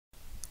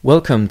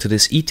Welcome to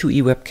this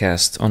E2E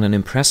webcast on an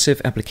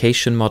impressive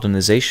application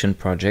modernization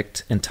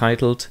project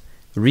entitled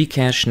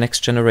ReCash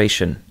Next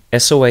Generation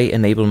SOA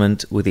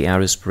Enablement with the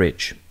ARIS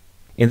Bridge.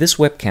 In this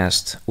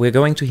webcast, we're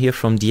going to hear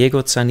from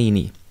Diego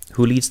Zanini,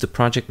 who leads the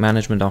project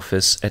management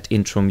office at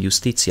Intrum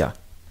Justitia.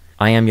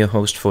 I am your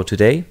host for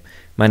today.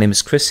 My name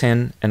is Chris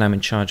Hen, and I'm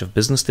in charge of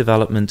business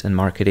development and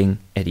marketing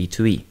at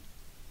E2E.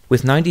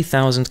 With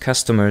 90,000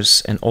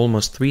 customers and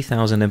almost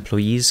 3,000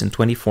 employees in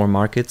 24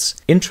 markets,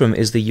 Intrum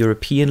is the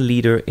European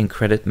leader in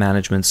credit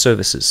management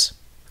services.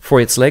 For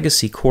its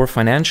legacy core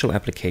financial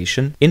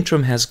application,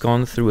 Intrum has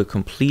gone through a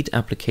complete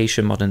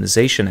application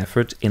modernization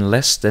effort in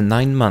less than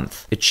 9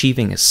 months,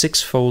 achieving a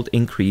 6-fold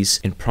increase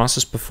in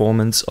process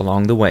performance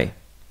along the way.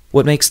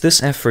 What makes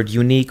this effort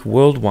unique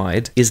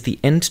worldwide is the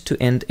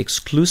end-to-end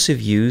exclusive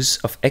use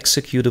of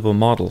executable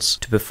models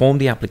to perform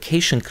the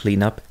application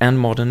cleanup and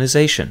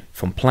modernization,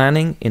 from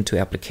planning into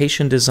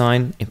application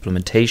design,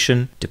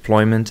 implementation,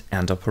 deployment,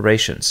 and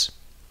operations.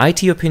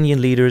 IT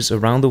opinion leaders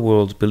around the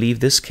world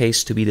believe this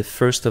case to be the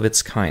first of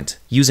its kind,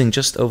 using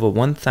just over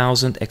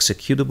 1,000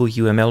 executable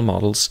UML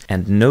models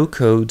and no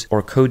code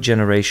or code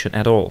generation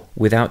at all,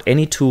 without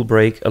any tool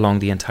break along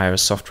the entire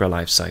software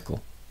lifecycle.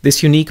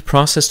 This unique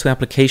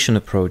process-to-application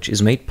approach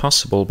is made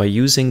possible by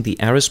using the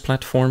ARIS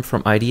Platform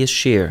from IDS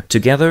Scheer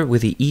together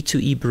with the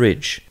E2E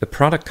Bridge, a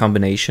product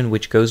combination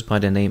which goes by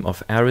the name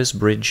of ARIS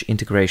Bridge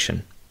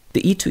integration.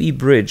 The E2E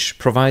Bridge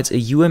provides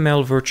a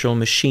UML virtual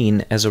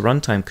machine as a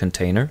runtime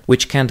container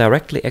which can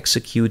directly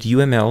execute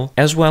UML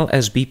as well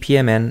as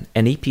BPM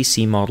and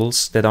EPC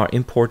models that are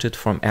imported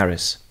from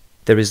ARIS.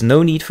 There is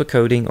no need for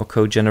coding or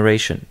code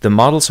generation. The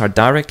models are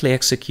directly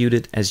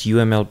executed as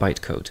UML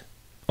bytecode.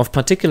 Of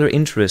particular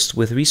interest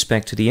with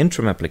respect to the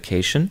Intrum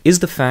application is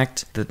the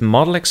fact that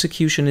model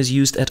execution is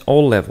used at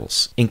all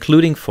levels,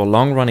 including for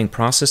long-running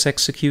process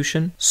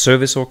execution,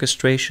 service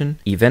orchestration,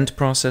 event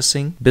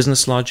processing,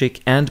 business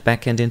logic, and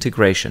backend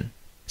integration.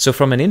 So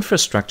from an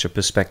infrastructure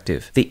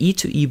perspective, the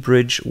E2E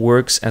Bridge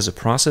works as a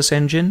process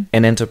engine,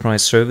 an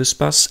enterprise service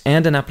bus,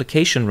 and an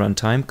application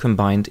runtime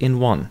combined in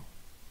one.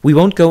 We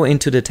won't go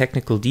into the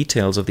technical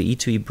details of the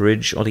E2E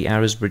Bridge or the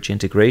ARIS Bridge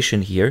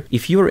integration here.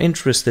 If you are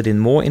interested in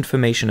more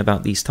information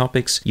about these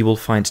topics, you will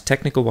find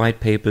technical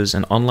white papers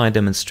and online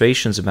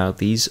demonstrations about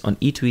these on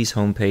E2E's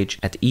homepage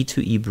at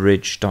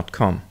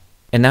e2ebridge.com.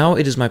 And now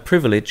it is my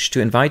privilege to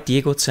invite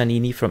Diego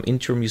Zanini from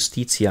Intrum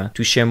Justitia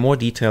to share more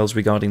details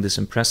regarding this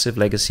impressive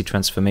legacy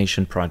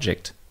transformation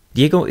project.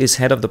 Diego is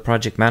head of the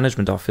project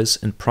management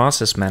office and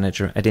process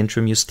manager at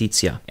Intrum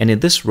Justitia, and in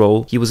this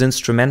role he was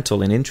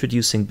instrumental in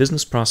introducing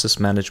business process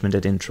management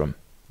at Intrum.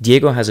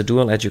 Diego has a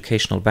dual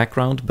educational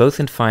background both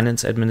in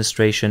finance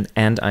administration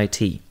and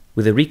IT.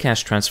 With the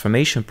ReCash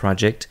transformation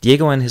project,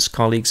 Diego and his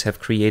colleagues have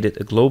created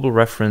a global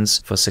reference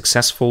for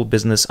successful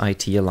business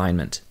IT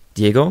alignment.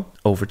 Diego,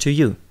 over to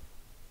you.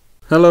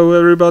 Hello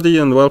everybody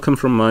and welcome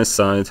from my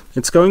side.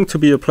 It's going to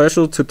be a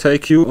pleasure to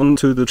take you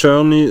onto the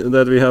journey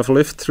that we have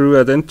lived through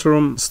at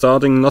Intrum,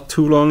 starting not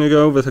too long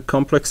ago with a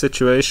complex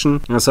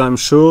situation, as I'm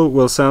sure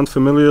will sound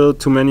familiar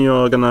to many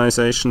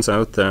organizations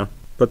out there.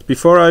 But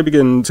before I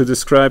begin to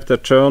describe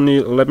that journey,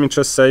 let me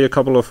just say a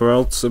couple of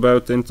words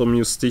about Intrum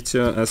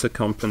Justitia as a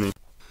company.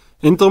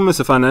 Intrum is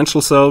a financial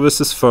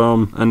services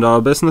firm, and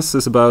our business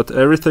is about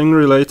everything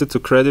related to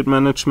credit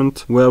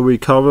management, where we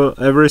cover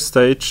every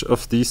stage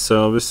of these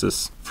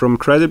services. From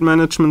credit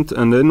management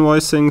and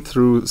invoicing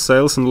through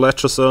sales and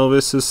ledger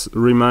services,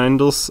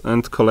 reminders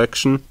and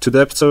collection, to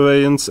debt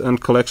surveillance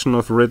and collection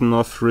of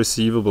written-off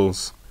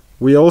receivables.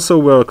 We also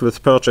work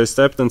with purchase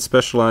debt and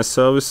specialized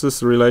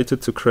services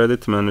related to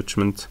credit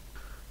management.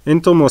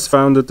 Intrum was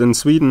founded in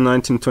Sweden in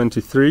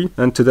 1923,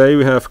 and today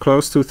we have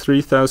close to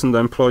 3,000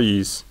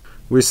 employees.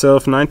 We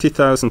serve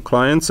 90,000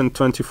 clients in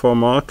 24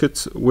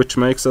 markets, which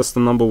makes us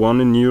the number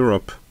one in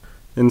Europe.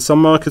 In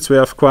some markets we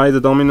have quite a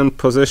dominant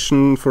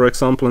position, for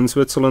example in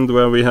Switzerland,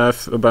 where we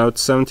have about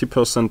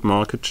 70%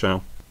 market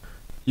share.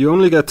 You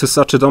only get to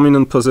such a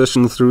dominant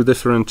position through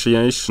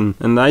differentiation,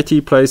 and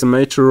IT plays a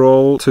major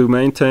role to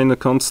maintain a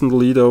constant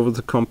lead over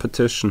the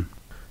competition.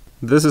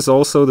 This is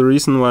also the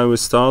reason why we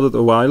started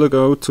a while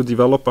ago to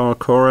develop our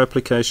core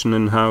application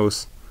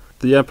in-house.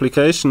 The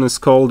application is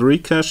called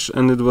ReCash,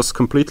 and it was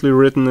completely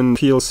written in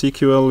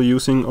PL/SQL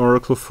using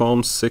Oracle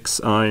Forms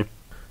 6i.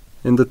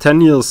 In the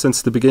 10 years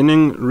since the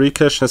beginning,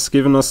 ReCash has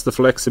given us the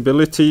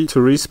flexibility to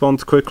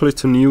respond quickly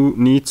to new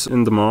needs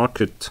in the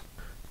market.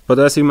 But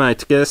as you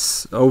might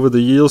guess, over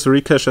the years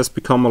ReCash has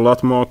become a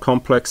lot more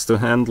complex to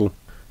handle.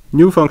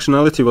 New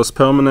functionality was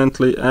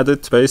permanently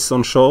added based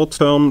on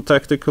short-term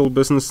tactical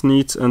business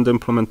needs, and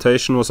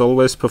implementation was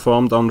always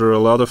performed under a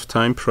lot of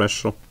time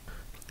pressure.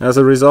 As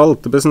a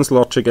result, the business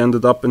logic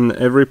ended up in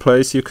every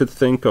place you could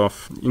think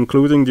of,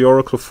 including the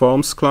Oracle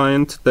Forms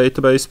client,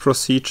 database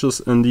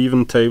procedures, and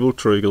even table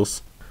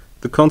triggers.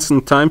 The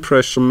constant time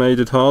pressure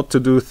made it hard to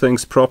do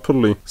things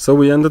properly, so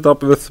we ended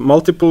up with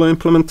multiple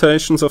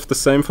implementations of the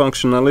same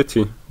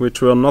functionality,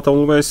 which were not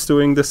always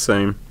doing the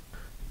same.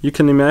 You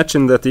can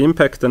imagine that the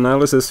impact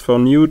analysis for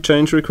new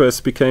change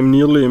requests became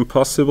nearly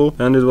impossible,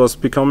 and it was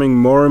becoming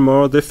more and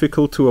more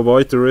difficult to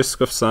avoid the risk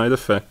of side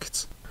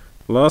effects.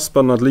 Last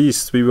but not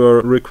least, we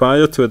were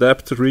required to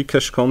adapt to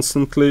ReCash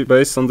constantly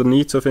based on the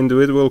needs of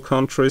individual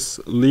countries,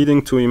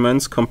 leading to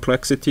immense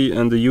complexity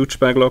and a huge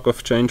backlog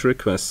of change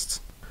requests.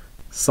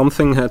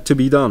 Something had to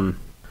be done.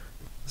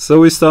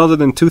 So we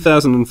started in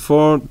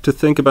 2004 to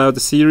think about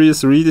a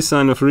serious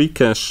redesign of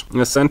ReCash,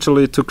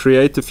 essentially to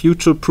create a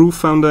future-proof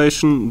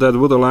foundation that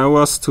would allow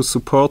us to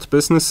support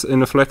business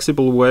in a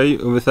flexible way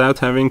without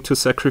having to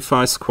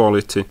sacrifice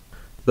quality.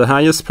 The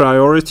highest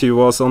priority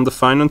was on the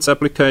finance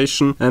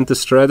application, and the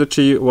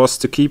strategy was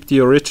to keep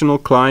the original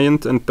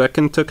client and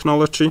backend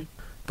technology,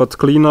 but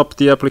clean up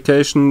the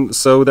application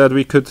so that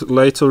we could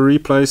later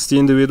replace the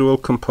individual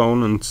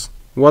components.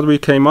 What we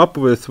came up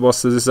with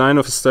was the design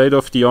of a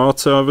state-of-the-art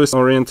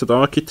service-oriented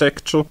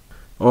architecture,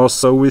 or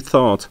so we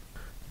thought.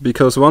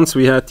 Because once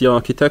we had the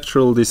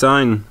architectural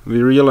design,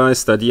 we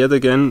realized that yet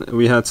again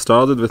we had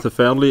started with a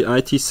fairly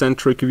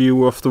IT-centric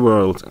view of the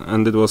world,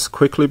 and it was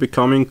quickly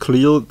becoming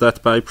clear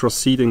that by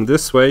proceeding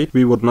this way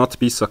we would not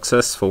be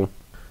successful.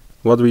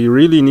 What we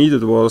really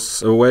needed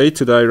was a way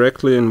to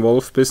directly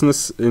involve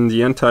business in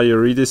the entire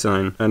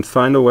redesign, and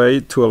find a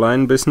way to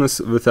align business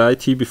with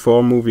IT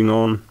before moving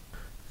on.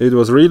 It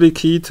was really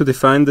key to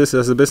define this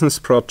as a business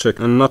project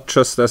and not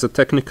just as a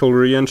technical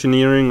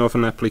re-engineering of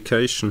an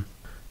application.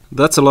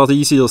 That's a lot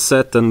easier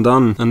said than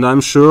done, and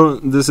I'm sure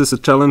this is a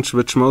challenge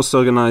which most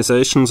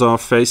organizations are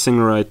facing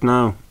right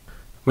now.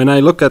 When I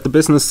look at the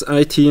business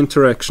IT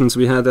interactions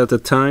we had at the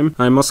time,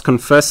 I must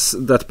confess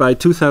that by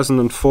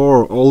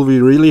 2004 all we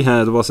really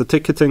had was a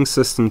ticketing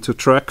system to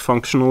track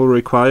functional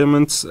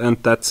requirements,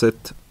 and that's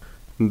it.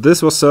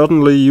 This was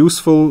certainly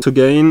useful to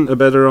gain a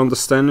better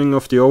understanding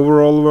of the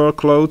overall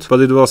workload, but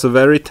it was a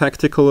very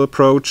tactical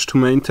approach to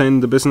maintain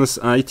the business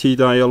IT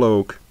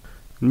dialogue.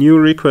 New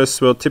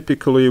requests were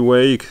typically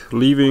vague,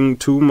 leaving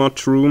too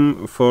much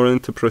room for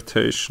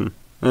interpretation.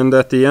 And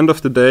at the end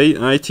of the day,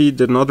 IT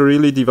did not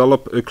really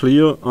develop a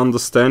clear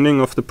understanding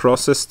of the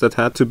process that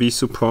had to be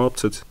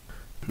supported.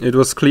 It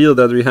was clear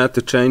that we had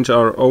to change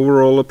our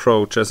overall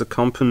approach as a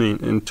company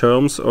in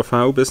terms of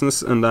how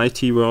business and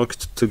IT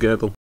worked together.